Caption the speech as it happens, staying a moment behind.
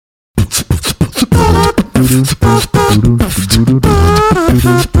everybody,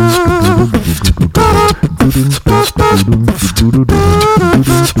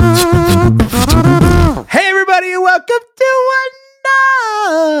 welcome to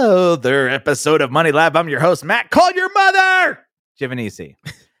another episode of Money Lab. I'm your host, Matt. Call your mother, Giovanisi.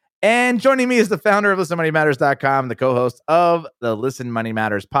 And joining me is the founder of ListenMoneyMatters.com, the co-host of the Listen Money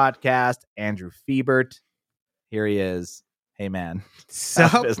Matters podcast, Andrew Fiebert. Here he is. Hey, man. Sup,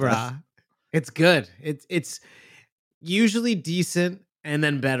 brah? It's good. It's usually decent and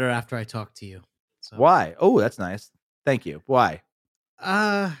then better after I talk to you. So. Why? Oh, that's nice. Thank you. Why?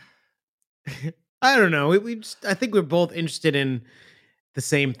 I don't know. I think we're both interested in the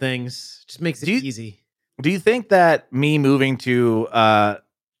same things. Just makes it easy. Do you think that me moving to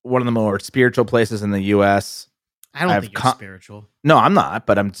one of the more spiritual places in the U.S. I don't think you're spiritual. No, I'm not,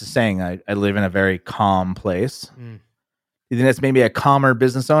 but I'm just saying I live in a very calm place. You think that's maybe a calmer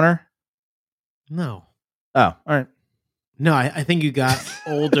business owner? No. Oh, all right. No, I think you got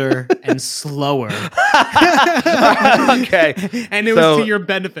older and slower. Okay. And it was to your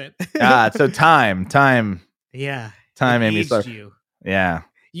benefit. So time. Yeah. Time made me slow. You. Yeah.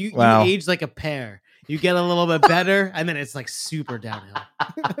 You age like a pear. You get a little bit better, and then it's like super downhill.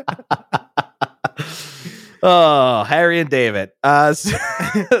 Oh, Harry and David.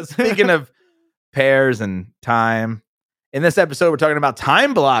 Speaking of pears and time, in this episode, we're talking about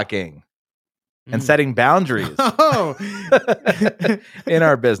time blocking and setting boundaries in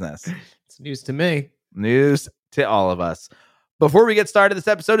our business. It's news to me. News to all of us. Before we get started, this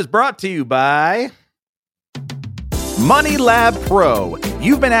episode is brought to you by Money Lab Pro.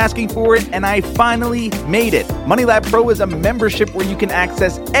 You've been asking for it, and I finally made it. Money Lab Pro is a membership where you can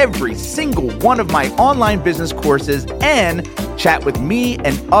access every single one of my online business courses and chat with me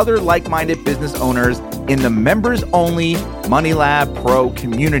and other like-minded business owners in the members-only Money Lab Pro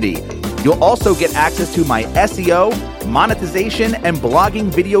community. You'll also get access to my SEO, monetization, and blogging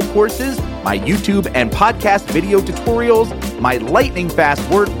video courses, my YouTube and podcast video tutorials, my lightning-fast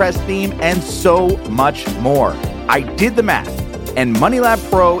WordPress theme, and so much more. I did the math, and MoneyLab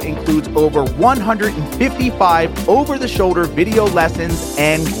Pro includes over 155 over-the-shoulder video lessons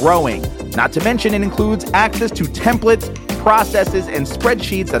and growing. Not to mention, it includes access to templates, processes, and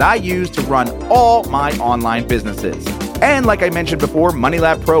spreadsheets that I use to run all my online businesses. And like I mentioned before,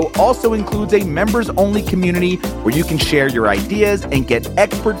 MoneyLab Pro also includes a members-only community where you can share your ideas and get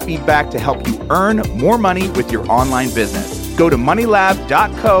expert feedback to help you earn more money with your online business. Go to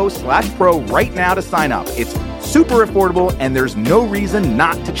moneylab.co/pro right now to sign up. It's super affordable, and there's no reason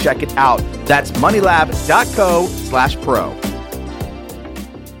not to check it out. That's moneylab.co/pro.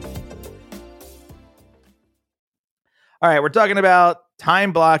 All right, we're talking about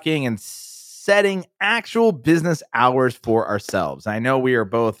time blocking and setting actual business hours for ourselves. I know we are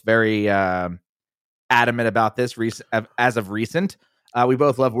both very adamant about this as of recent. We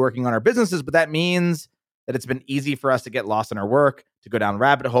both love working on our businesses, but that means that it's been easy for us to get lost in our work, to go down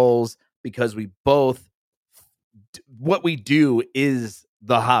rabbit holes, because we both, what we do is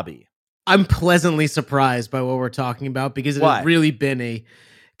the hobby. I'm pleasantly surprised by what we're talking about, because it has really been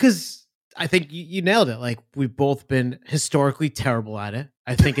because I think you nailed it. Like, we've both been historically terrible at it.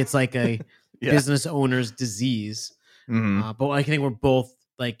 I think it's like a business owner's disease. But I think we're both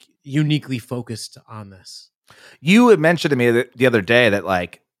like uniquely focused on this. You had mentioned to me the other day that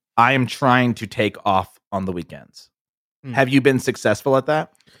like I am trying to take off on the weekends. Have you been successful at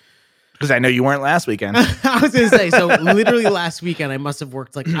that? Because I know you weren't last weekend. I was going to say, so literally last weekend, I must have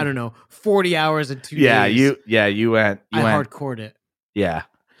worked like, I don't know, 40 hours in 2 days. You went. I hardcored it. Yeah.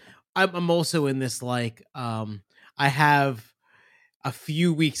 I'm also in this, like, I have a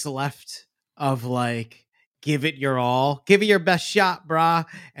few weeks left of like, give it your all, give it your best shot, brah.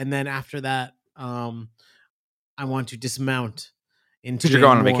 And then after that, I want to dismount into. You're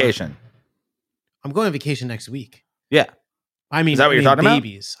going on vacation. I'm going on vacation next week. Yeah. I mean, is that what you're talking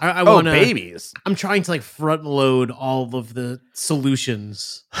babies. about? I want babies. I'm trying to like front load all of the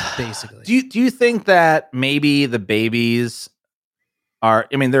solutions, basically. Do you think that maybe the babies are?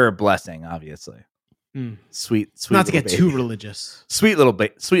 I mean, they're a blessing, obviously. Sweet. Not to get too religious. Sweet little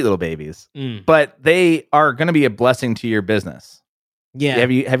babies, but they are going to be a blessing to your business. Yeah.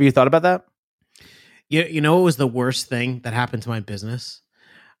 Have you thought about that? You know what was the worst thing that happened to my business?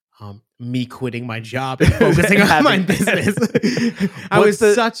 Me quitting my job and focusing on my business. I was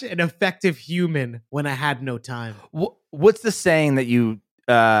such an effective human when I had no time. What's the saying that you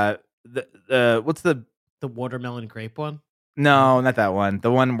what's the watermelon grape one? No, not that one.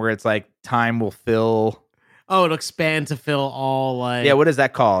 The one where it's like time will fill Oh, it'll expand to fill all like. Yeah, what is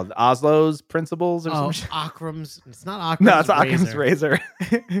that called? Oslo's principles or something? Occam's. It's not Occam's. No, it's Occam's razor.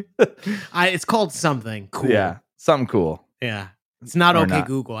 It's called something cool. Yeah, something cool. Yeah, it's not Or okay. not.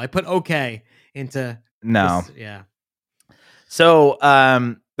 Google. I put okay into. No. This, yeah. So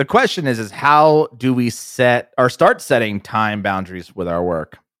the question is how do we set or start setting time boundaries with our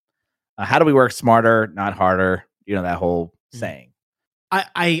work? How do we work smarter, not harder? You know, that whole saying.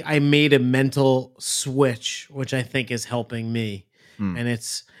 I made a mental switch, which I think is helping me. And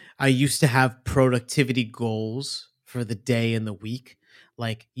it's, I used to have productivity goals for the day and the week.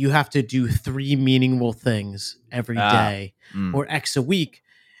 Like you have to do 3 meaningful things every day or X a week.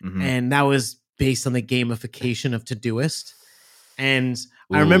 Mm-hmm. And that was based on the gamification of Todoist. And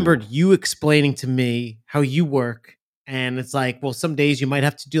I remembered you explaining to me how you work. And it's like, well, some days you might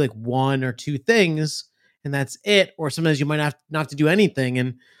have to do like 1 or 2 things and that's it. Or sometimes you might not have to do anything,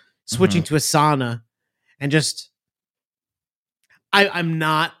 and switching to Asana and just, I'm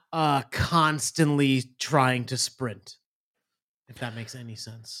not constantly trying to sprint, if that makes any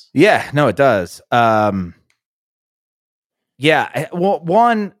sense. Yeah, no, it does. Yeah. Well,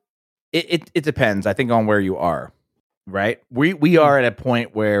 one, it depends, I think, on where you are, right? We are at a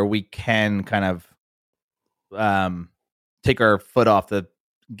point where we can kind of take our foot off the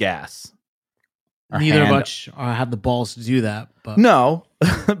gas. Neither of us have the balls to do that, but no,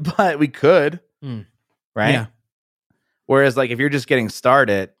 but we could, right? Yeah. Whereas, like, if you're just getting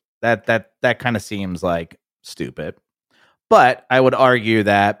started, that kind of seems like stupid. But I would argue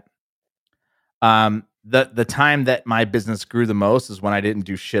that the time that my business grew the most is when I didn't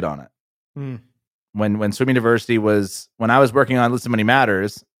do shit on it. When Swim University was, when I was working on Listen Money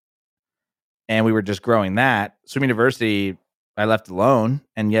Matters, and we were just growing that, Swim University, I left alone,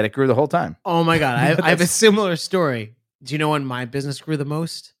 and yet it grew the whole time. Oh my God. I have a similar story. Do you know when my business grew the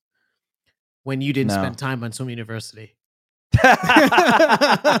most? When you didn't spend time on Swim University.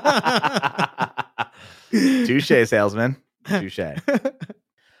 Touche, salesman. Touche.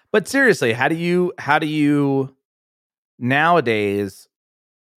 But seriously, how do you nowadays,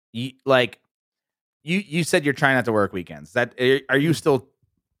 you said you're trying not to work weekends. Are you still,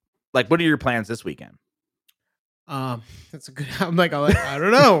 like, what are your plans this weekend? That's a good. I'm like, I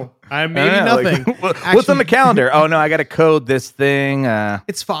don't know. Maybe nothing. Like, what's on the calendar? Oh no, I got to code this thing.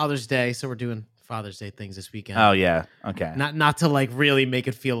 It's Father's Day, so we're doing Father's Day things this weekend. Oh yeah, okay. Not to like really make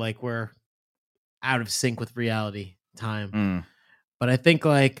it feel like we're out of sync with reality time, but I think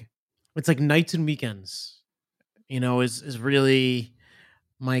like it's like nights and weekends, you know, is really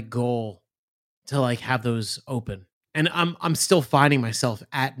my goal to like have those open, and I'm still finding myself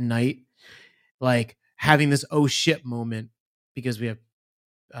at night, like, having this oh shit moment because we have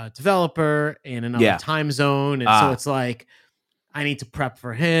a developer in another time zone. And so it's like, I need to prep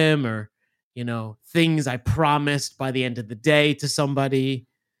for him, or, you know, things I promised by the end of the day to somebody.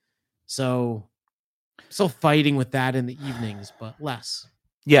 So still fighting with that in the evenings, but less.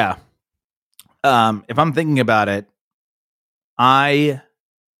 Yeah. If I'm thinking about it, I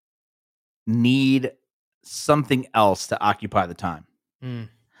need something else to occupy the time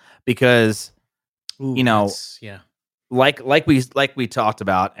because, you know, like we talked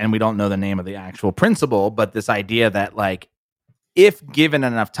about, and we don't know the name of the actual principle, but this idea that, like, if given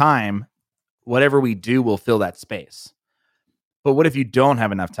enough time, whatever we do will fill that space. But what if you don't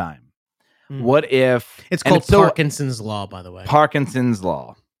have enough time? What if it's called Parkinson's law, by the way? Parkinson's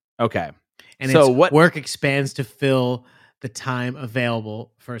law. Okay. And so what work expands to fill the time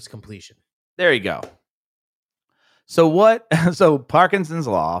available for its completion. There you go. So Parkinson's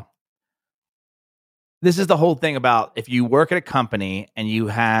law. This is the whole thing about if you work at a company and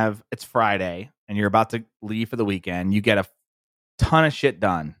it's Friday and you're about to leave for the weekend, you get a ton of shit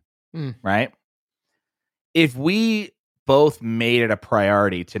done, right? If we both made it a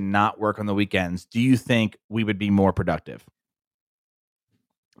priority to not work on the weekends, do you think we would be more productive?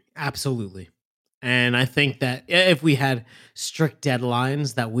 Absolutely. And I think that if we had strict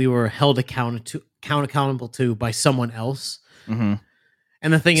deadlines that we were held accountable to by someone else, and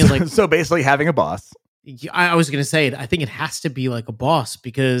the thing is, like, so basically having a boss. I was going to say, I think it has to be like a boss,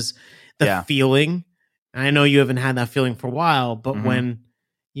 because the feeling, and I know you haven't had that feeling for a while, but when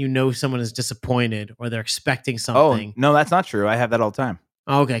you know someone is disappointed or they're expecting something. Oh, no, that's not true. I have that all the time.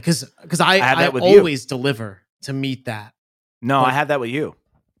 Okay, because I always deliver to meet that. No, I have that with you.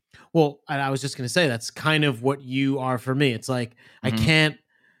 Well, I was just going to say, that's kind of what you are for me. It's like, I can't,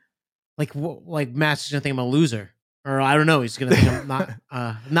 like Matt's going to think I'm a loser, or I don't know. He's going to think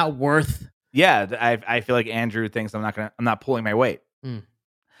I'm not worth. Yeah, I feel like Andrew thinks I'm not pulling my weight.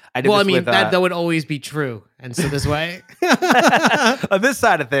 That would always be true. And so this way, on this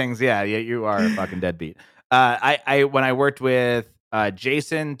side of things, yeah, you are a fucking deadbeat. I when I worked with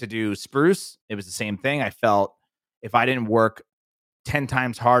Jason to do Spruce, it was the same thing. I felt if I didn't work 10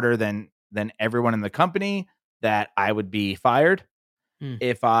 times harder than everyone in the company, that I would be fired. When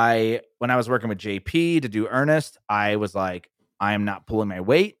I was working with JP to do Ernest, I was like, I am not pulling my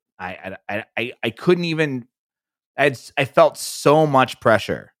weight. I couldn't even. I felt so much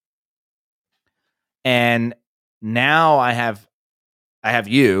pressure, and now I have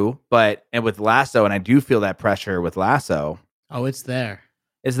you, and with Lasso, and I do feel that pressure with Lasso. Oh, it's there.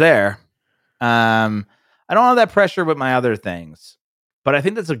 It's there. I don't have that pressure with my other things, but I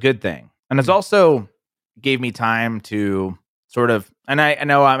think that's a good thing, and it's also gave me time to sort of. And I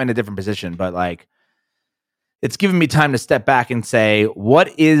know I'm in a different position, but like, it's given me time to step back and say,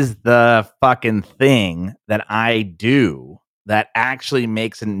 what is the fucking thing that I do that actually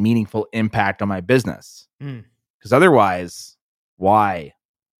makes a meaningful impact on my business? Because otherwise, why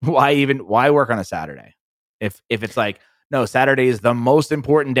work on a Saturday? If it's like, no, Saturday is the most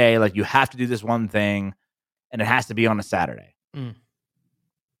important day. Like, you have to do this one thing and it has to be on a Saturday. I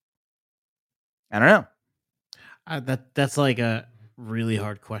don't know. That's like a really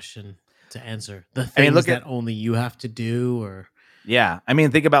hard question to answer. The things that only you have to do, or yeah. I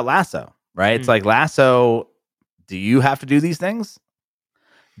mean, think about Lasso, right? It's like Lasso. Do you have to do these things?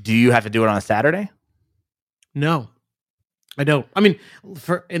 Do you have to do it on a Saturday? No, I don't. I mean,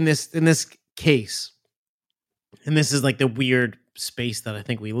 in this case, and this is like the weird space that I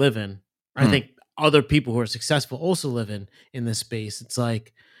think we live in. I think other people who are successful also live in this space. It's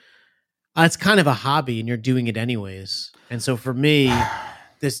like it's kind of a hobby, and you're doing it anyways. And so for me,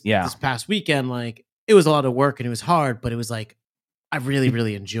 this past weekend, like, it was a lot of work and it was hard, but it was like I really,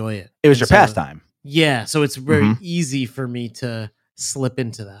 really enjoy it. It was your pastime. Yeah, so it's very easy for me to slip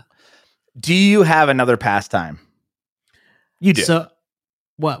into that. Do you have another pastime? You do. So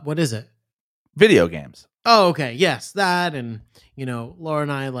what is it? Video games. Oh, okay. Yes, that, and Laura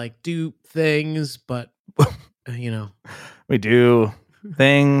and I like do things, but we do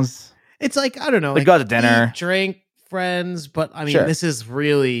things. It's like, I don't know, we go to dinner, eat, drink, friends, but I mean, this is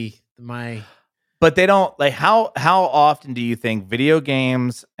really my. But they don't like how often do you think video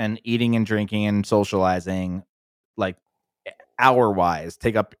games and eating and drinking and socializing, like hour wise,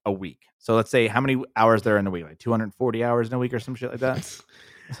 take up a week? So let's say how many hours there in a week, like 240 hours in a week or some shit like that.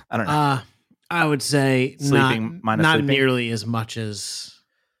 I don't know. I would say sleeping not sleeping? Nearly as much as.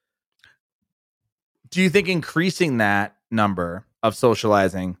 Do you think increasing that number of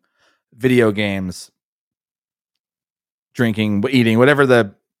socializing, video games, drinking, eating, whatever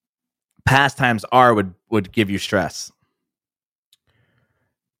the pastimes are, would give you stress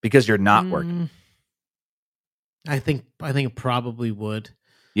because you're not working? I think it probably would.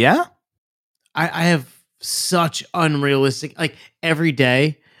 Yeah, I have such unrealistic, like, every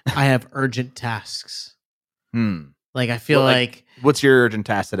day I have urgent tasks. Like, I feel like what's your urgent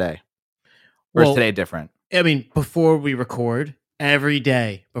task today? Or is today different? I mean, before we record, every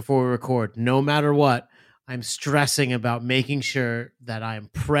day before we record, no matter what, I'm stressing about making sure that I'm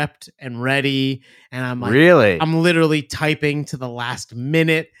prepped and ready. And I'm like, really? I'm literally typing to the last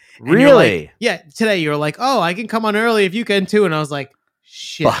minute. Really? Like, yeah. Today you're like, oh, I can come on early if you can too. And I was like,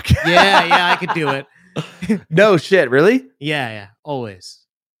 shit. Fuck. Yeah, I could do it. No shit. Really? Yeah. Always.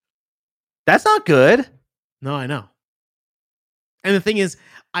 That's not good. No, I know. And the thing is,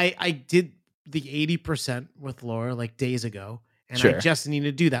 I did the 80% with Laura like days ago. And I just need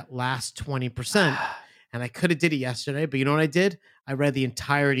to do that last 20%. And I could have did it yesterday, but you know what I did? I read the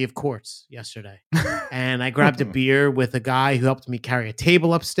entirety of Quartz yesterday. And I grabbed a beer with a guy who helped me carry a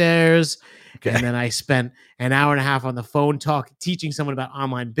table upstairs. Okay. And then I spent an hour and a half on the phone teaching someone about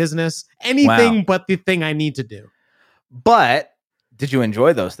online business. Anything but the thing I need to do. But did you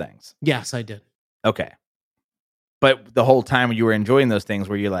enjoy those things? Yes, I did. Okay. But the whole time you were enjoying those things,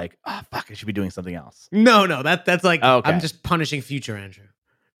 were you like, oh, fuck, I should be doing something else? No, that's like, okay. I'm just punishing future Andrew.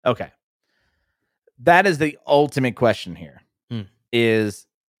 Okay. That is the ultimate question here, is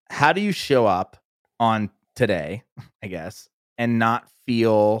how do you show up on today, I guess, and not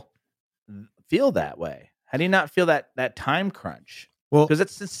feel that way? How do you not feel that time crunch? Well, because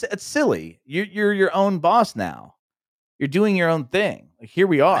it's silly. You're your own boss now. You're doing your own thing. Like, here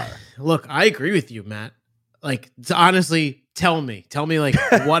we are. Look, I agree with you, Matt. Like, honestly, tell me like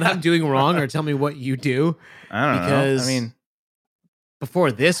what I'm doing wrong, or tell me what you do. I don't know. I mean,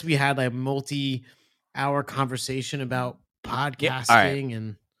 before this, we had like multi-hour conversation about podcasting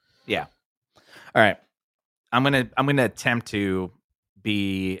and all right. I'm gonna attempt to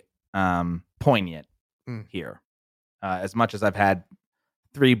be poignant here. As much as I've had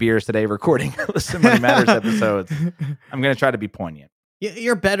 3 beers today recording Listen Money Matters episodes, I'm gonna try to be poignant.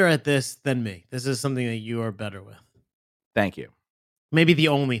 You're better at this than me. This is something that you are better with. Thank you. Maybe the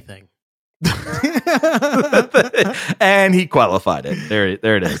only thing. And he qualified it. There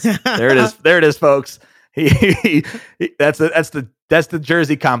it is. There it is, folks. That's the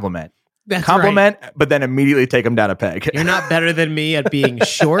Jersey compliment. That's compliment, right. But then immediately take him down a peg. You're not better than me at being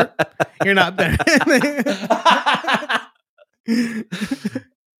short. You're not better.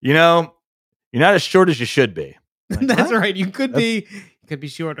 You're not as short as you should be. Like, that's right. You could be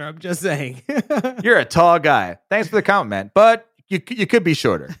shorter. I'm just saying. You're a tall guy. Thanks for the compliment, but you could be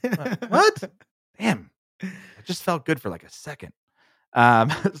shorter. What? Damn. It just felt good for like a second.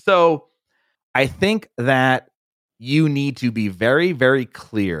 So I think that you need to be very, very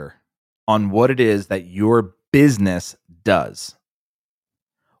clear on what it is that your business does.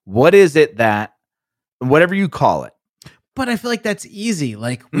 What is it that, whatever you call it. But I feel like that's easy.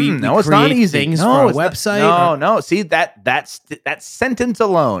 Like we it's not easy. Things for our website. No. See that sentence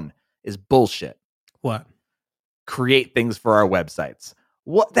alone is bullshit. What? Create things for our websites.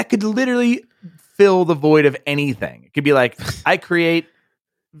 What that could literally fill the void of anything. It could be like I create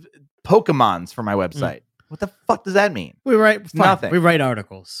Pokemons for my website. What the fuck does that mean? We write nothing. We write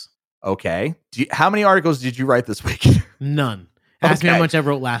articles. Okay. How many articles did you write this week? None. Ask me how much I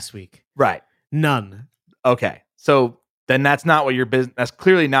wrote last week. Right. None. Okay. So then that's not what your business. That's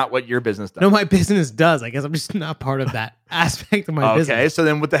clearly not what your business does. No, my business does. I guess I'm just not part of that aspect of my business. Okay. So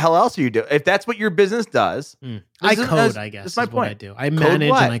then what the hell else are you doing? If that's what your business does, I code. I guess that's my point. What I do. I manage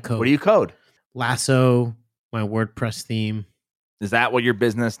and I code. What do you code? Lasso, my WordPress theme. Is that what your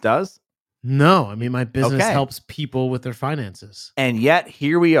business does? No, I mean my business helps people with their finances. And yet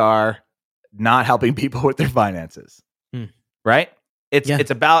here we are not helping people with their finances. Right? It's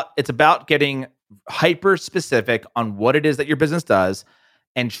about getting hyper specific on what it is that your business does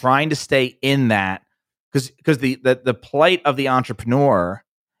and trying to stay in that because the plight of the entrepreneur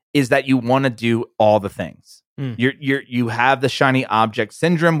is that you want to do all the things. You have the shiny object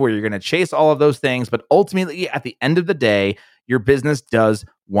syndrome where you're going to chase all of those things, but ultimately at the end of the day, your business does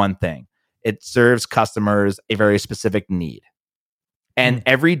one thing. It serves customers a very specific need. And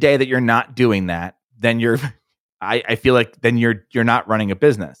every day that you're not doing that, then I feel like then you're not running a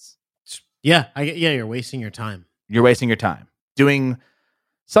business. Yeah, you're wasting your time. You're wasting your time doing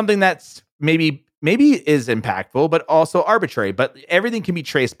something that's maybe is impactful, but also arbitrary. But everything can be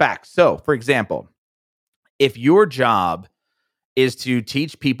traced back. So, for example, if your job is to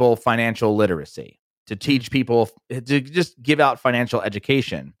teach people financial literacy, to teach people to just give out financial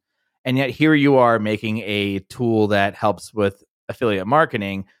education, and yet here you are making a tool that helps with affiliate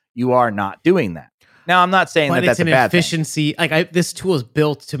marketing, you are not doing that. Now, I'm not saying that that's a bad efficiency. Thing. Like this tool is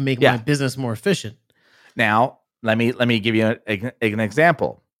built to make my business more efficient. Now, let me give you an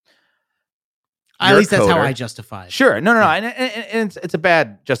example. At least that's how I justify it. Sure, no, and it's a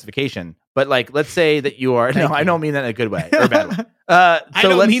bad justification. But like, let's say that you are. No, I don't mean that in a good way or a bad way. I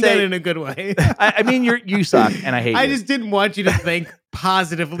don't mean that in a good way. I mean you suck, and I hate you. I just didn't want you to think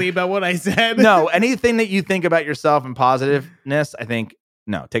positively about what I said. No, anything that you think about yourself and positiveness, I think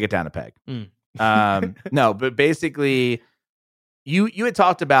no, take it down a peg. No, but basically, you had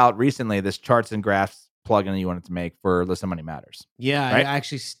talked about recently this charts and graphs plugin that you wanted to make for Listen Money Matters. Yeah, right? I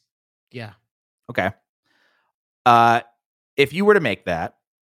actually, yeah. Okay. If you were to make that,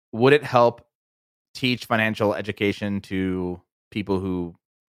 would it help teach financial education to people who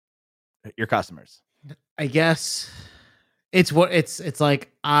your customers? I guess it's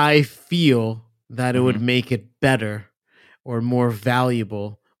like I feel that it would make it better or more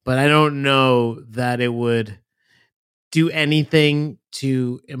valuable, but I don't know that it would do anything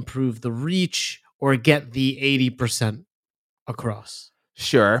to improve the reach or get the 80% across.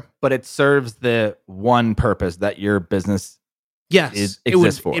 Sure, but it serves the one purpose that your business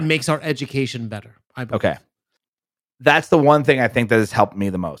exists for. It makes our education better, I believe. Okay. That's the one thing I think that has helped me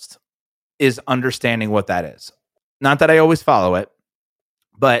the most is understanding what that is. Not that I always follow it,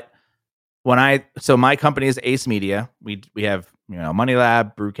 but so my company is Ace Media. We have, Money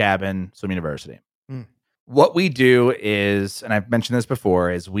Lab, Brew Cabin, Swim University. What we do is, and I've mentioned this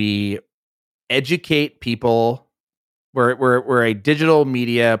before, is we educate people. We're a digital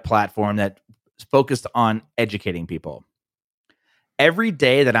media platform that's focused on educating people. Every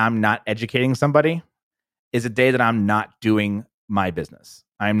day that I'm not educating somebody is a day that I'm not doing my business.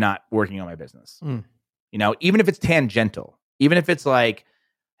 I'm not working on my business. Even if it's tangential, even if it's like,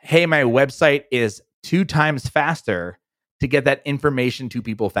 hey, my website is 2 times faster to get that information to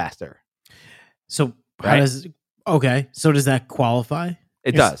people faster. So so does that qualify?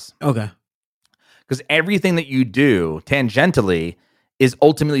 It does. Okay. Because everything that you do tangentially is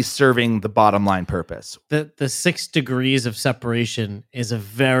ultimately serving the bottom line purpose. The 6 degrees of separation is a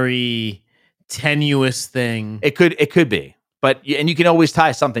very tenuous thing. It could be, but and you can always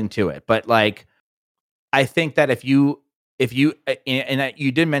tie something to it. But like, I think that if you and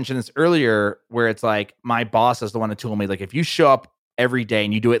you did mention this earlier, where it's like my boss is the one that told me, like, if you show up every day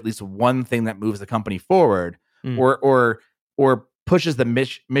and you do at least one thing that moves the company forward, or pushes the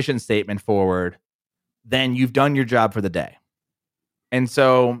mission statement forward, then you've done your job for the day. And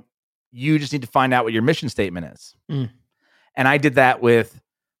so you just need to find out what your mission statement is. And I did that with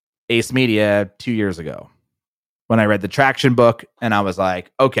Ace Media 2 years ago when I read the Traction book, and I was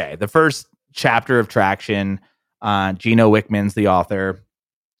like, okay, the first chapter of Traction, Gino Wickman's the author.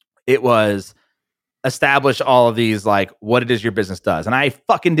 It was establish all of these, like, what it is your business does. And I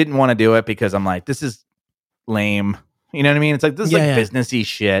fucking didn't want to do it because I'm like, this is lame. You know what I mean? It's like, this is businessy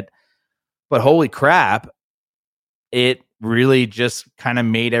shit. But holy crap, it really just kind of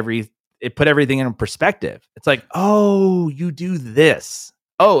made it put everything in perspective. It's like, oh, you do this.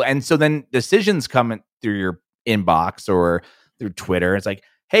 Oh, and so then decisions come through your inbox or through Twitter. It's like,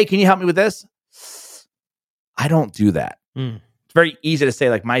 hey, can you help me with this? I don't do that. It's very easy to say,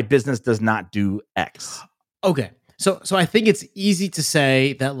 like, my business does not do X. Okay. So I think it's easy to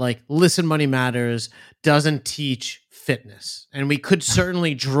say that, like, Listen Money Matters doesn't teach fitness. And we could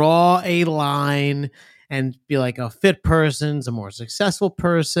certainly draw a line and be like, a fit person's a more successful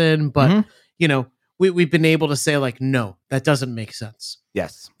person. But, you know, we've been able to say, like, no, that doesn't make sense.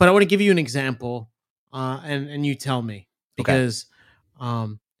 Yes. But I want to give you an example, and you tell me. Because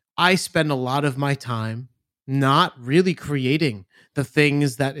I spend a lot of my time not really creating the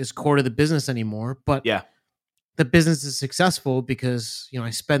things that is core to the business anymore. But the business is successful because, you know,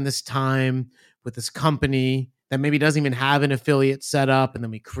 I spend this time with this company that maybe doesn't even have an affiliate set up, and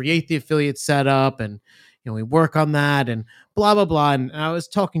then we create the affiliate setup, and, you know, we work on that and blah, blah, blah. And I was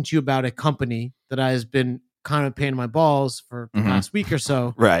talking to you about a company that has been kind of paying my balls for the past week or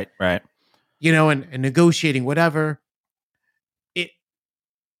so. Right. You know, and negotiating whatever.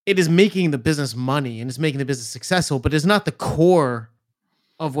 It is making the business money and it's making the business successful, but it's not the core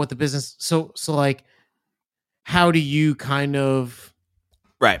of what the business. So like, how do you kind of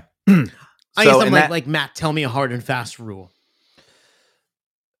right? I guess I'm like, Matt, tell me a hard and fast rule.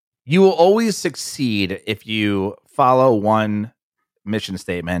 You will always succeed if you follow one mission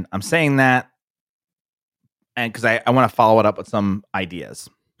statement. I'm saying that, and because I want to follow it up with some ideas.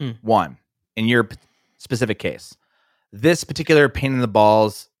 One, in your specific case, this particular pain in the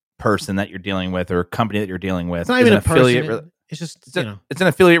balls person that you're dealing with or company that you're dealing with, it's not even an affiliate. It's just it's an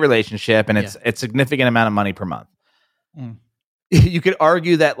affiliate relationship, and it's a significant amount of money per month. You could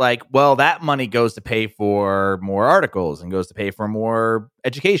argue that, like, well, that money goes to pay for more articles and goes to pay for more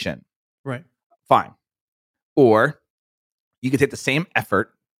education. Right. Fine. Or you could take the same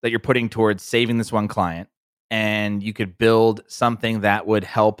effort that you're putting towards saving this one client, and you could build something that would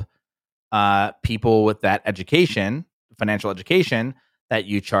help people with that education, financial education, that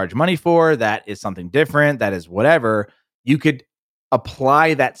you charge money for, that is something different, that is whatever. You could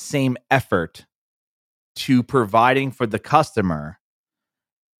apply that same effort to providing for the customer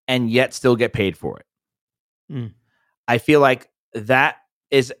and yet still get paid for it. I feel like that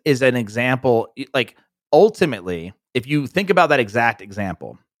is an example. Like, ultimately, if you think about that exact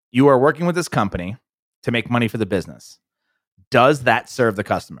example, you are working with this company to make money for the business. Does that serve the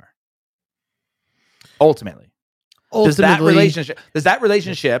customer? Ultimately, does that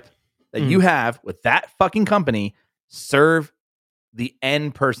relationship that you have with that fucking company serve the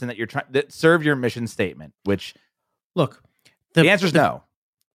end person that you're trying that serve your mission statement? Which, look, the answer is no.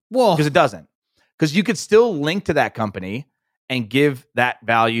 Well, because it doesn't. Because you could still link to that company and give that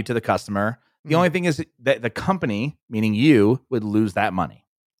value to the customer. The only thing is that the company, meaning you, would lose that money.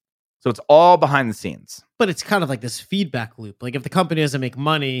 So it's all behind the scenes. But it's kind of like this feedback loop. Like, if the company doesn't make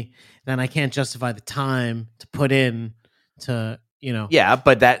money, then I can't justify the time to put in to, you know. Yeah,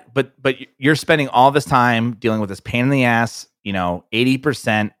 but you're spending all this time dealing with this pain in the ass, you know,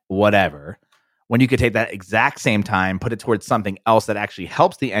 80%, whatever, when you could take that exact same time, put it towards something else that actually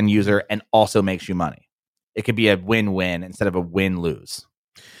helps the end user and also makes you money. It could be a win-win instead of a win-lose.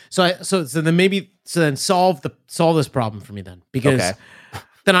 So then solve this problem for me then, because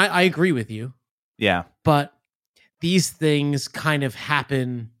then I agree with you. Yeah. But these things kind of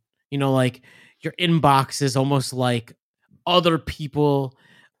happen, you know, like your inbox is almost like other people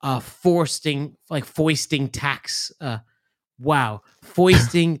foisting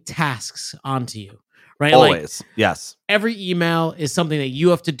tasks onto you, right? Always. Like, yes. Every email is something that you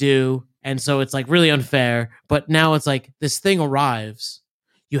have to do. And so it's like really unfair. But now it's like this thing arrives.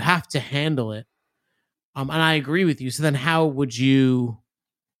 You have to handle it. And I agree with you. So then how would you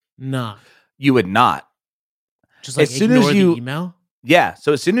not? You would not. Just like as soon as you email? Yeah.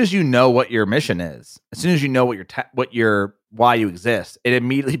 So as soon as you know what your mission is, as soon as you know why you exist, it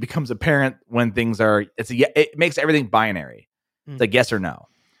immediately becomes apparent when things are. It makes everything binary. It's like yes or no,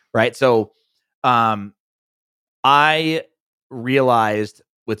 right? So, I realized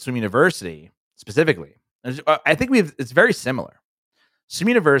with Swim University specifically, I think it's very similar. Swim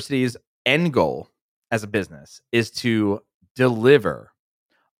University's end goal as a business is to deliver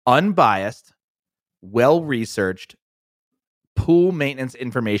unbiased, well-researched pool maintenance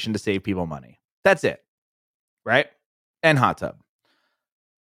information to save people money. That's it. Right? And hot tub.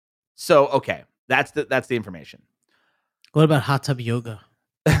 So, okay, that's the information. What about hot tub yoga?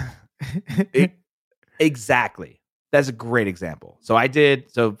 Exactly. That's a great example.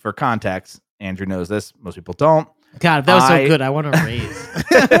 So for context, Andrew knows this. Most people don't. God, if that was so good, I want to raise.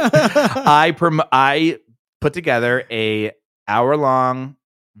 I put together a hour-long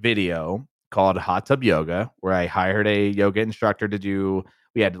video called Hot Tub Yoga, where I hired a yoga instructor to do.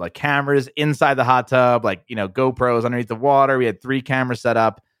 We had like cameras inside the hot tub, like, GoPros underneath the water. We had 3 cameras set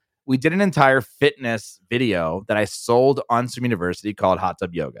up. We did an entire fitness video that I sold on Swim University called Hot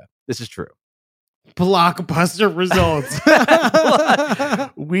Tub Yoga. This is true. Blockbuster results.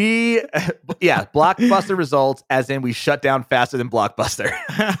 Blockbuster results, as in we shut down faster than Blockbuster.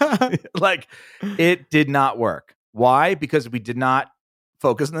 Like, it did not work. Why? Because we did not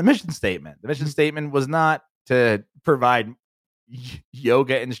focus on the mission statement. The mission statement was not to provide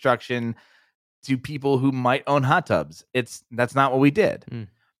yoga instruction to people who might own hot tubs. That's not what we did.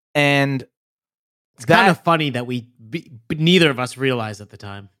 And it's kind of funny that neither of us realized at the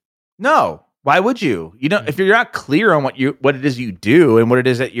time. No. Why would you? If you're not clear on what it is you do and what it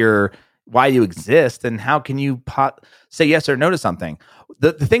is that why you exist, then how can you say yes or no to something?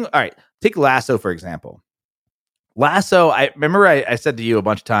 The thing, all right, take Lasso, for example. Lasso, I remember I said to you a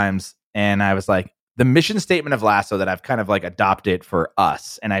bunch of times, and I was like, the mission statement of Lasso that I've kind of like adopted for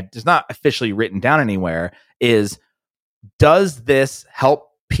us, and it's not officially written down anywhere, is, does this help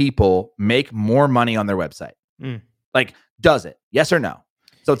people make more money on their website? Like, does it? Yes or no?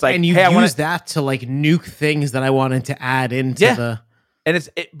 So it's like, and you use that to like nuke things that I wanted to add into the. And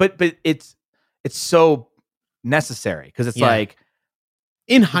it's so necessary because it's like,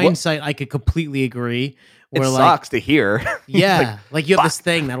 in hindsight, I could completely agree. It sucks to hear. Yeah, like you have this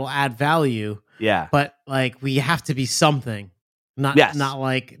thing that will add value. Yeah, but like we have to be something, not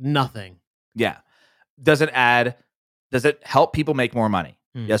like nothing. Yeah. Does it help people make more money?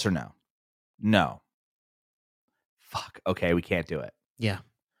 Yes or no? No. Fuck. Okay, we can't do it. Yeah.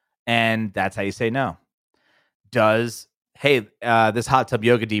 And that's how you say no. This hot tub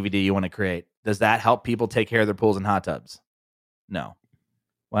yoga DVD you want to create, does that help people take care of their pools and hot tubs? No.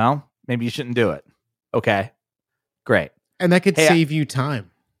 Well, maybe you shouldn't do it. Okay, great. And that could save you time.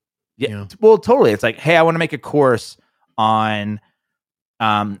 Yeah. Well, totally. It's like, hey, I want to make a course on,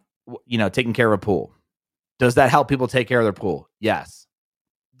 taking care of a pool. Does that help people take care of their pool? Yes.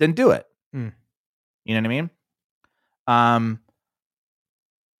 Then do it. You know what I mean?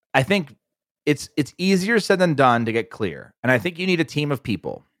 I think it's easier said than done to get clear. And I think you need a team of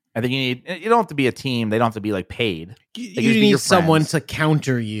people. I think you don't have to be a team. They don't have to be like paid. You need someone to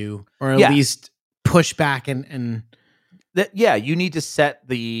counter you, or at least push back and you need to set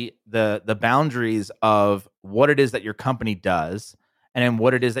the boundaries of what it is that your company does and then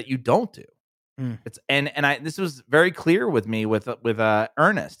what it is that you don't do. It's this was very clear with me with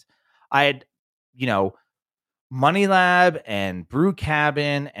Ernest. I had, Money Lab and Brew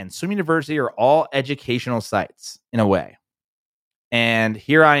Cabin and Swim University are all educational sites in a way. And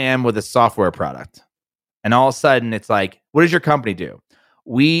here I am with a software product. And all of a sudden it's like, what does your company do?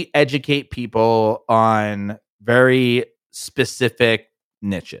 We educate people on very specific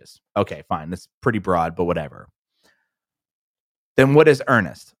niches. Okay, fine. That's pretty broad, but whatever. Then what is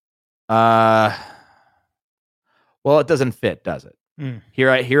Ernest? Well, it doesn't fit, does it?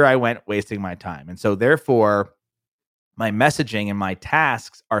 Here I went wasting my time. And so therefore my messaging and my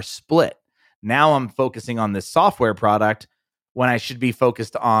tasks are split. Now I'm focusing on this software product when I should be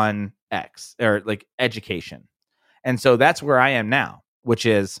focused on X, or like education. And so that's where I am now, which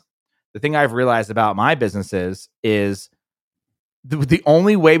is the thing I've realized about my businesses is the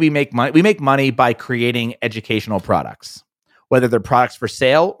only way we make money by creating educational products, whether they're products for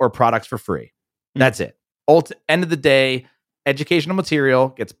sale or products for free. That's it. End of the day, educational material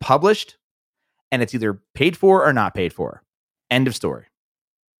gets published and it's either paid for or not paid for. End of story.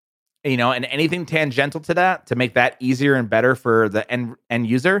 And anything tangential to that to make that easier and better for the end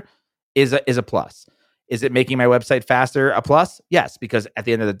user is a plus. Is it making my website faster a plus? Yes, because at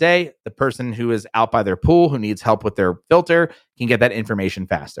the end of the day, the person who is out by their pool who needs help with their filter can get that information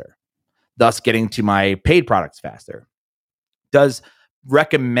faster, thus getting to my paid products faster. Does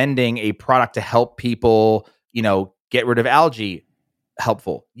recommending a product to help people, get rid of algae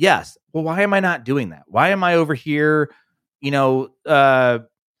helpful? Yes. Well, why am I not doing that? Why am I over here,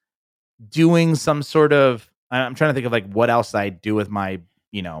 doing some sort of, I'm trying to think of like what else I do with my,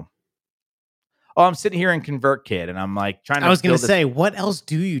 I'm sitting here in ConvertKit and I'm like trying to. I was going to say, what else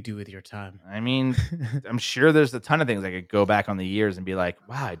do you do with your time? I mean, I'm sure there's a ton of things I could go back on the years and be like,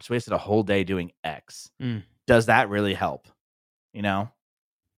 wow, I just wasted a whole day doing X. Does that really help?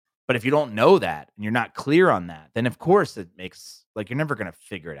 But if you don't know that and you're not clear on that, then of course it makes like you're never going to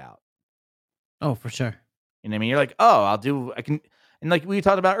figure it out. Oh, for sure. You know what I mean? You're like, I can, and like we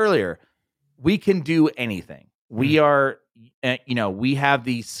talked about earlier, we can do anything. We are, we have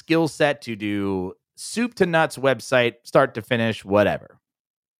the skill set to do soup to nuts website, start to finish, whatever.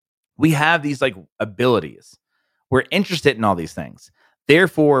 We have these like abilities. We're interested in all these things.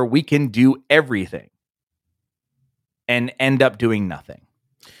 Therefore, we can do everything and end up doing nothing.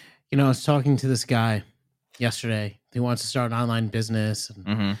 I was talking to this guy yesterday who wants to start an online business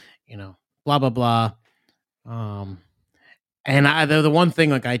and, blah, blah, blah. And the one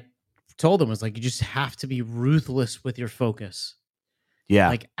thing like I told him was like, you just have to be ruthless with your focus. Yeah.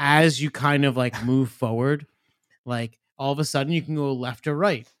 Like as you kind of like move forward, like all of a sudden you can go left or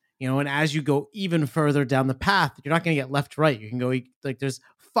right, and as you go even further down the path, you're not going to get left, right. You can go like there's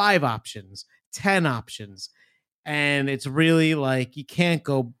 5 options, 10 options. And it's really like you can't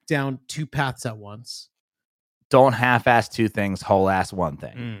go down 2 paths at once. Don't half-ass 2 things, whole-ass 1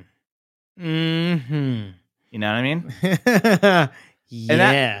 thing. Mm-hmm. You know what I mean? Yeah.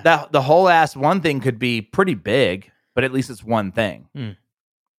 And that the whole-ass 1 thing could be pretty big, but at least it's 1 thing.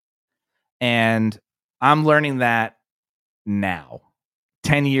 And I'm learning that now.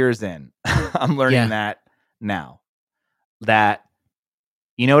 10 years in, I'm learning that now. That,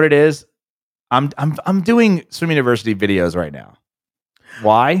 you know what it is? I'm doing Swim University videos right now.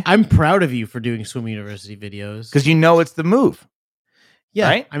 Why? I'm proud of you for doing Swim University videos. Because it's the move. Yeah.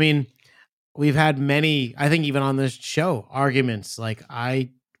 Right? I mean, we've had many, I think even on this show, arguments. Like I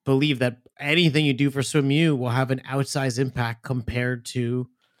believe that anything you do for Swim U will have an outsized impact compared to,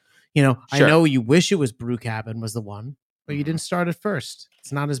 sure. I know you wish it was Brew Cabin was the one, but you didn't start it first.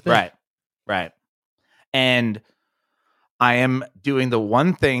 It's not as big. Right. And I am doing the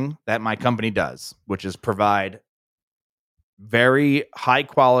one thing that my company does, which is provide very high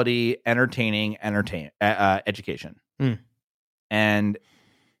quality, entertaining education. And,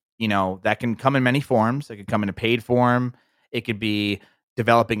 that can come in many forms. It could come in a paid form. It could be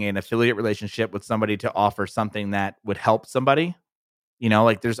developing an affiliate relationship with somebody to offer something that would help somebody.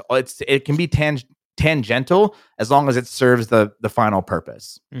 Like it can be tangential as long as it serves the final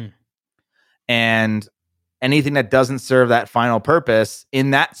purpose. And anything that doesn't serve that final purpose in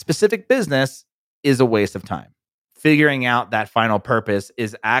that specific business is a waste of time. Figuring out that final purpose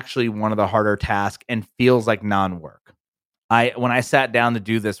is actually one of the harder tasks and feels like non-work. When I sat down to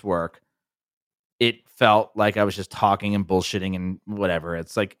do this work, it felt like I was just talking and bullshitting and whatever.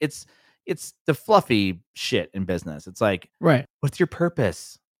 It's like it's the fluffy shit in business. It's like, right. What's your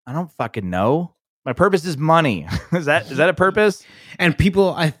purpose? I don't fucking know. My purpose is money. Is that a purpose? And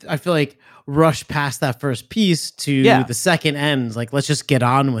people, I feel like rush past that first piece to the second end. Like, let's just get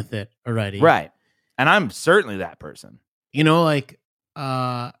on with it already. Right. And I'm certainly that person. Like,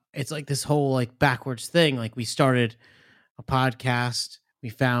 it's like this whole like backwards thing. Like we started a podcast, we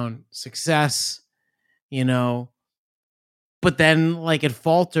found success, but then like it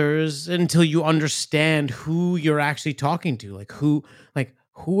falters until you understand who you're actually talking to. Like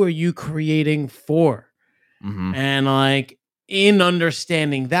who are you creating for? Mm-hmm. And like in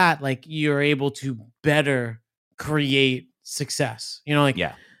understanding that, like you're able to better create success.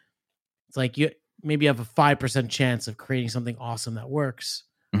 It's like you maybe have a 5% chance of creating something awesome that works.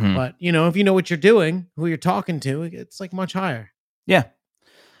 Mm-hmm. But if you know what you're doing, who you're talking to, it's like much higher. Yeah.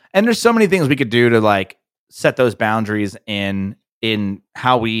 And there's so many things we could do to like set those boundaries in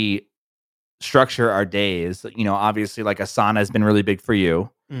how we structure our days. Obviously like Asana has been really big for you.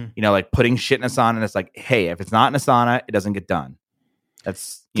 Like putting shit in Asana, and it's like, hey, if it's not in Asana, it doesn't get done.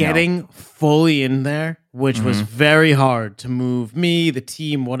 That's getting fully in there, which was very hard to move me, the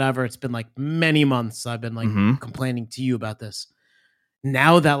team, whatever. It's been like many months I've been like complaining to you about this.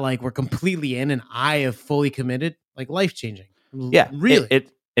 Now that like we're completely in and I have fully committed, like life changing. Yeah, really.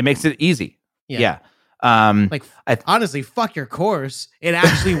 It makes it easy. Yeah. Honestly, fuck your course. It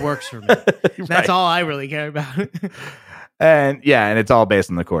actually works for me. That's all I really care about. And it's all based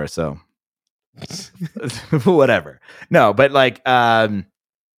on the course. So whatever. No, but like that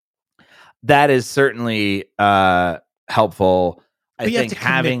is certainly helpful. I think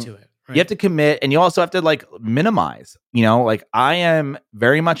having to it, right? You have to commit, and you also have to like minimize. Like I am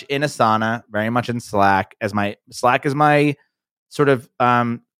very much in Asana, very much in Slack Slack is my sort of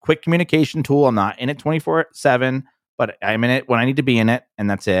quick communication tool. I'm not in it 24/7, but I'm in it when I need to be in it, and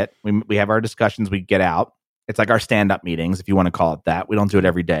that's it. We have our discussions, we get out. It's like our stand-up meetings, if you want to call it that. We don't do it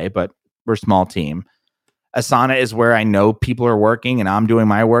every day, but we're a small team. Asana is where I know people are working and I'm doing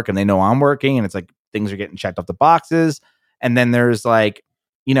my work and they know I'm working, and it's like things are getting checked off the boxes. And then there's like,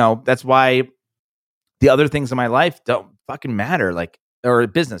 that's why the other things in my life don't fucking matter. Like, or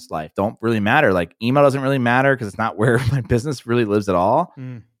business life don't really matter. Like email doesn't really matter because it's not where my business really lives at all.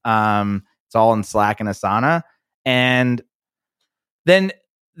 It's all in Slack and Asana. And then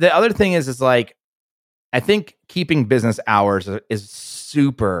the other thing is like, I think keeping business hours is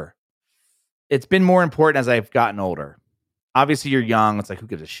super. It's been more important as I've gotten older. Obviously, you're young. It's like, who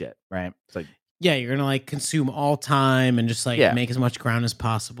gives a shit, right? It's like, yeah, you're gonna like consume all time and just like make as much ground as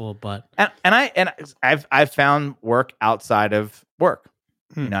possible. But I've found work outside of work.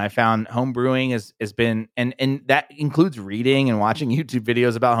 I found home brewing has been, and that includes reading and watching YouTube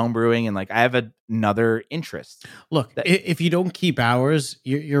videos about home brewing, and like I have another interest. Look, if you don't keep hours,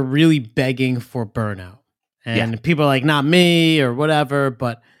 you're really begging for burnout, and people are like, not me or whatever.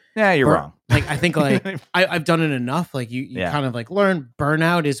 But yeah, you're wrong. Like I think like I've done it enough. Like you kind of like learn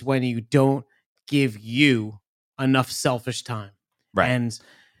burnout is when you don't give you enough selfish time, right? And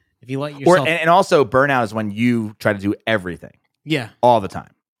if you let yourself, and also burnout is when you try to do everything. Yeah. All the time.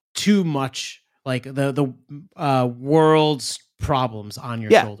 Too much, like the world's problems on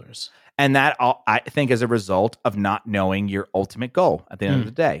your shoulders. And that, I think, is a result of not knowing your ultimate goal at the end of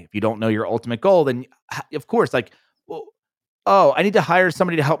the day. If you don't know your ultimate goal, then, of course, like, I need to hire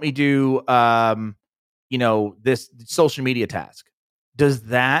somebody to help me do, this social media task. Does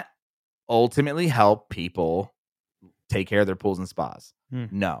that ultimately help people take care of their pools and spas?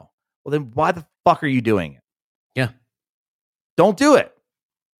 No. Well, then why the fuck are you doing it? Yeah. Don't do it.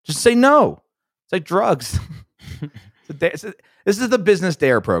 Just say no. It's like drugs. This is the Business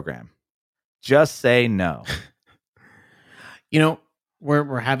Dare program. Just say no.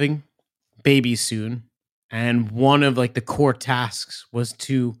 We're having babies soon, and one of like the core tasks was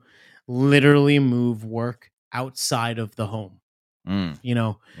to literally move work outside of the home.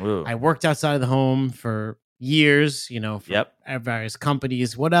 I worked outside of the home for years, for various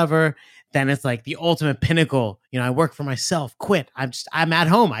companies, whatever. Then it's like the ultimate pinnacle. I work for myself, quit. I'm at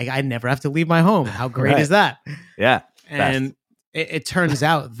home. I never have to leave my home. How great is that? Yeah. And it turns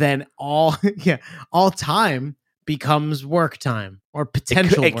out then all time becomes work time or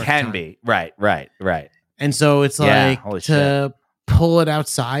potential it work can time. Be. Right. And so it's like to pull it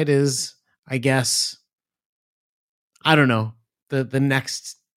outside is, I guess, I don't know, the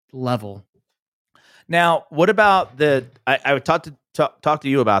next level. Now, what about I would talk to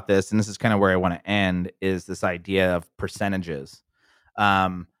you about this, and this is kind of where I want to end, is this idea of percentages.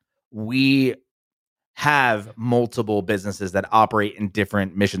 We have multiple businesses that operate in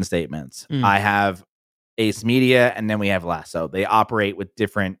different mission statements. I have Ace Media, and then we have Lasso. They operate with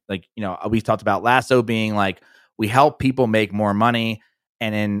different, like, we talked about Lasso being like, we help people make more money.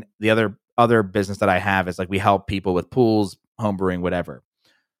 And in the other business that I have is like, we help people with pools, home brewing, whatever.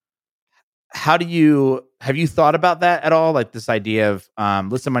 Have you thought about that at all? Like this idea of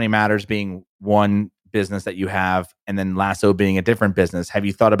Listen Money Matters being one business that you have, and then Lasso being a different business. Have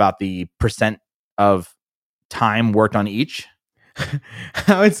you thought about the percent of time worked on each?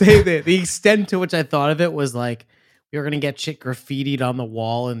 I would say that the extent to which I thought of it was like, we were going to get shit graffitied on the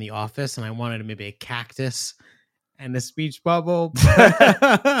wall in the office, and I wanted maybe a cactus and a speech bubble.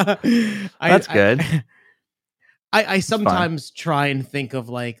 That's good. I sometimes try and think of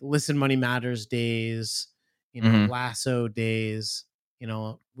like Listen Money Matters days, Lasso days.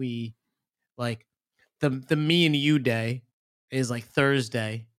 We like the me and you day is like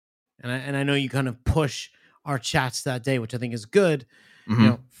Thursday, and I know you kind of push our chats that day, which I think is good.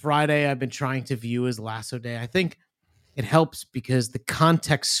 Friday I've been trying to view as Lasso day. I think it helps because the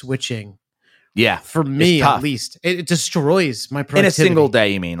context switching, for me at least, it destroys my productivity. In a single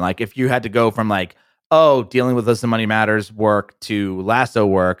day, you mean? Like if you had to go from like, dealing with Listen Money Matters work to Lasso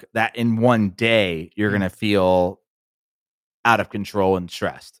work, that in one day you're going to feel out of control and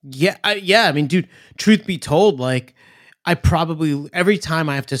stressed. Yeah. I mean, dude, truth be told, like I probably, every time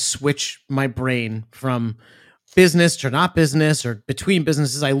I have to switch my brain from business to not business or between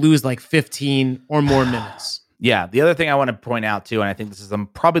businesses, I lose like 15 or more minutes. Yeah. The other thing I want to point out too, and I think this is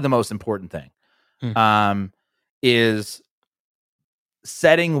probably the most important thing, is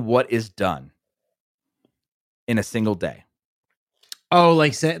setting what is done. in a single day. Oh,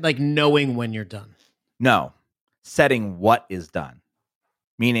 like knowing when you're done. No, setting what is done,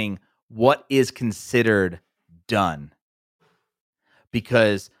 meaning what is considered done.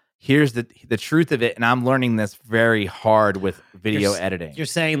 Because here's the truth of it, and I'm learning this very hard with video editing. You're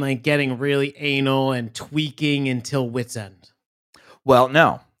saying like getting really anal and tweaking until wit's end. Well,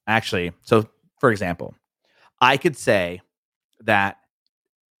 no, actually. So, for example, I could say that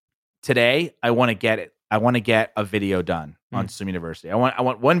today I want to get a video done on Swim University. I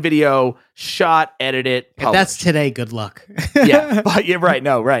want one video shot, edited, published. If that's today, good luck. Yeah, but you're right.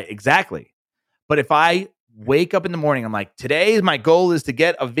 No, right, exactly. But if I wake up in the morning, I'm like, today my goal is to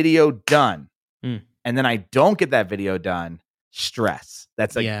get a video done, and then I don't get that video done, stress.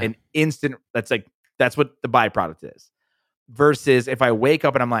 That's like an instant. That's what the byproduct is. Versus if I wake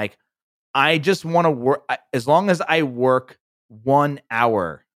up and I'm like, I just want to work. As long as I work 1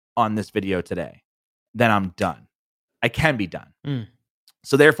 hour on this video today, then I'm done. I can be done.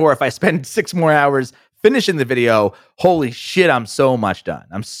 So therefore, if I spend 6 more hours finishing the video, holy shit, I'm so much done.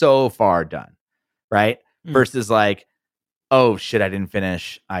 I'm so far done, right? Versus like, oh shit, I didn't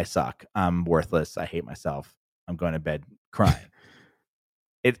finish. I suck. I'm worthless. I hate myself. I'm going to bed crying.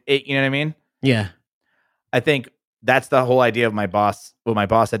 You know what I mean? Yeah. I think that's the whole idea of my boss. What my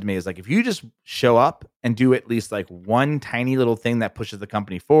boss said to me is like, if you just show up and do at least like one tiny little thing that pushes the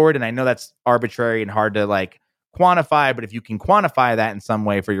company forward. And I know that's arbitrary and hard to like quantify, but if you can quantify that in some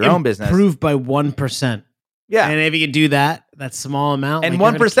way for your own business, improve by 1%. Yeah. And if you can do that small amount. And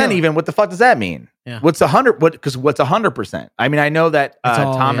 1% even, what the fuck does that mean? Yeah. What's 100? Because what's 100%? I mean, I know that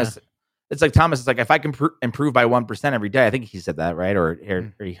Thomas, it's like Thomas is like, if I can improve by 1% every day, I think he said that, right? Or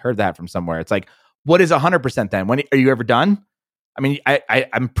he heard that from somewhere. It's like, what is 100% then? When are you ever done? I mean,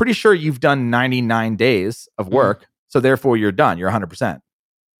 I'm pretty sure you've done 99 days of work. So therefore you're done. You're 100%.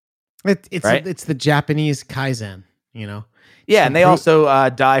 It's the Japanese Kaizen, you know? Yeah. And they also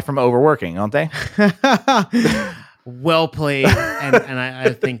die from overworking, don't they? Well played. and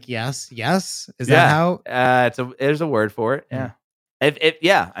I think yes. Is that how? There's a word for it.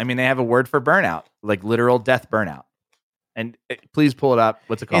 Yeah. I mean, they have a word for burnout, like literal death burnout. And please pull it up.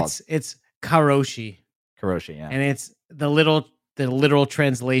 What's it called? It's karoshi. Karoshi, yeah. And it's the literal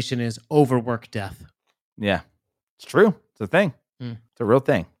translation is overwork death. Yeah. It's true. It's a thing. It's a real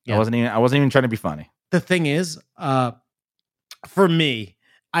thing. Yeah. I wasn't even trying to be funny. The thing is, for me,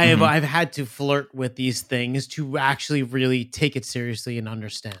 I've had to flirt with these things to actually really take it seriously and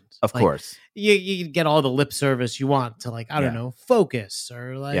understand. Of course. You get all the lip service you want to, like, I don't know, focus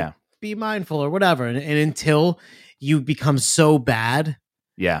or like be mindful or whatever. And until you become so bad,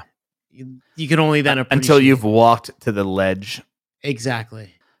 you can only then appreciate until you've walked to the ledge.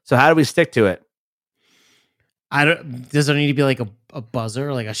 Exactly. So how do we stick to it? Does there need to be like a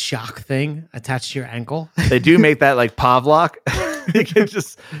buzzer, like a shock thing attached to your ankle? They do make that like Pavlok. You can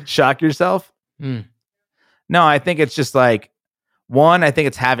just shock yourself. No, I think it's just like, one, I think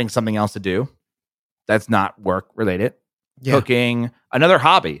it's having something else to do that's not work related. Cooking, another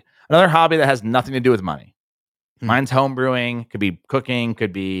hobby that has nothing to do with money. Mine's home brewing, could be cooking,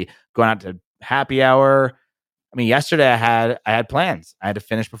 could be going out to happy hour. I mean, yesterday I had plans. I had to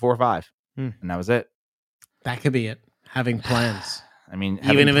finish before 5, and that was it. That could be it. Having plans. I mean,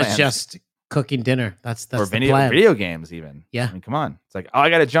 even if it's just cooking dinner, that's or the plan. Video games, even. Yeah. I mean, come on. It's like, oh,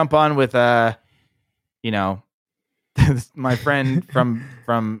 I got to jump on with my friend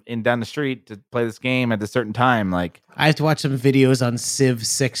from down the street to play this game at a certain time. Like, I have to watch some videos on Civ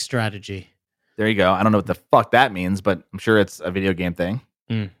 6 strategy. There you go. I don't know what the fuck that means, but I'm sure it's a video game thing.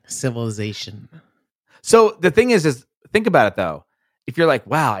 Civilization. So the thing is think about it though. If you're like,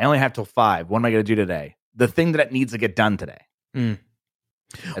 wow, I only have till 5. What am I going to do today? The thing that needs to get done today.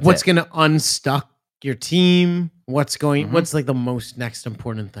 What's going to unstuck your team? What's like the most next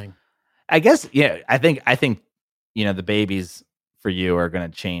important thing? I guess, yeah, I think, the babies for you are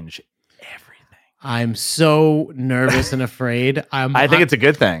going to change everything. I'm so nervous and afraid. I think it's a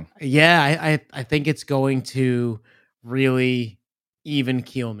good thing. Yeah, I think it's going to really even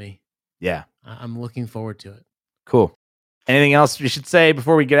keel me. Yeah. I'm looking forward to it. Cool. Anything else you should say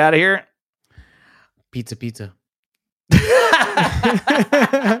before we get out of here? Pizza.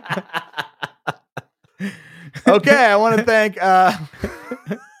 Okay, I want to thank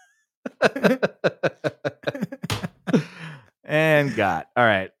and God. All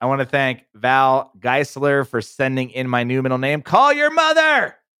right. I want to thank Val Geisler for sending in my new middle name. Call your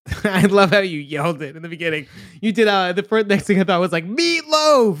mother. I love how you yelled it in the beginning. You did the first next thing I thought was like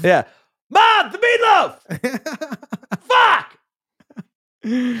meatloaf. Yeah. Mom, the meatloaf. Fuck.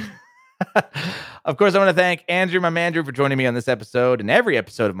 Of course, I want to thank Andrew, my Andrew, for joining me on this episode and every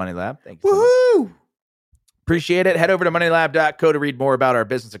episode of Money Lab. Thank you. Woohoo! Appreciate it. Head over to moneylab.co to read more about our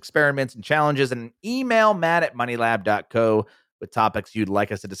business experiments and challenges, and email matt@moneylab.co with topics you'd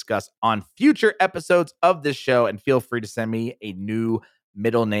like us to discuss on future episodes of this show. And feel free to send me a new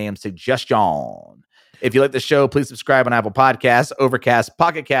middle name suggestion. If you like the show, please subscribe on Apple Podcasts, Overcast,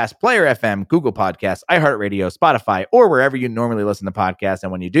 Pocket Cast, Player FM, Google Podcasts, iHeartRadio, Spotify, or wherever you normally listen to podcasts.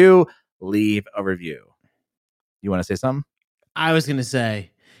 And when you do, leave a review. You want to say something? I was going to say,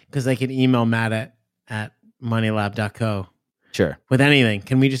 because I can email Matt at moneylab.co. Sure. With anything.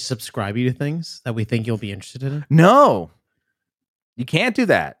 Can we just subscribe you to things that we think you'll be interested in? No. You can't do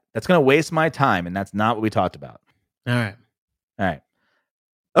that. That's going to waste my time, and that's not what we talked about. All right.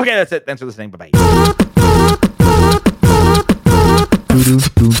 Okay, that's it. Thanks for listening. Bye-bye.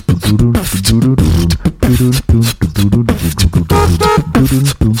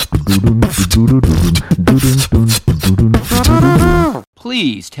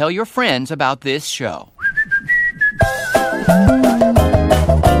 Please tell your friends about this show.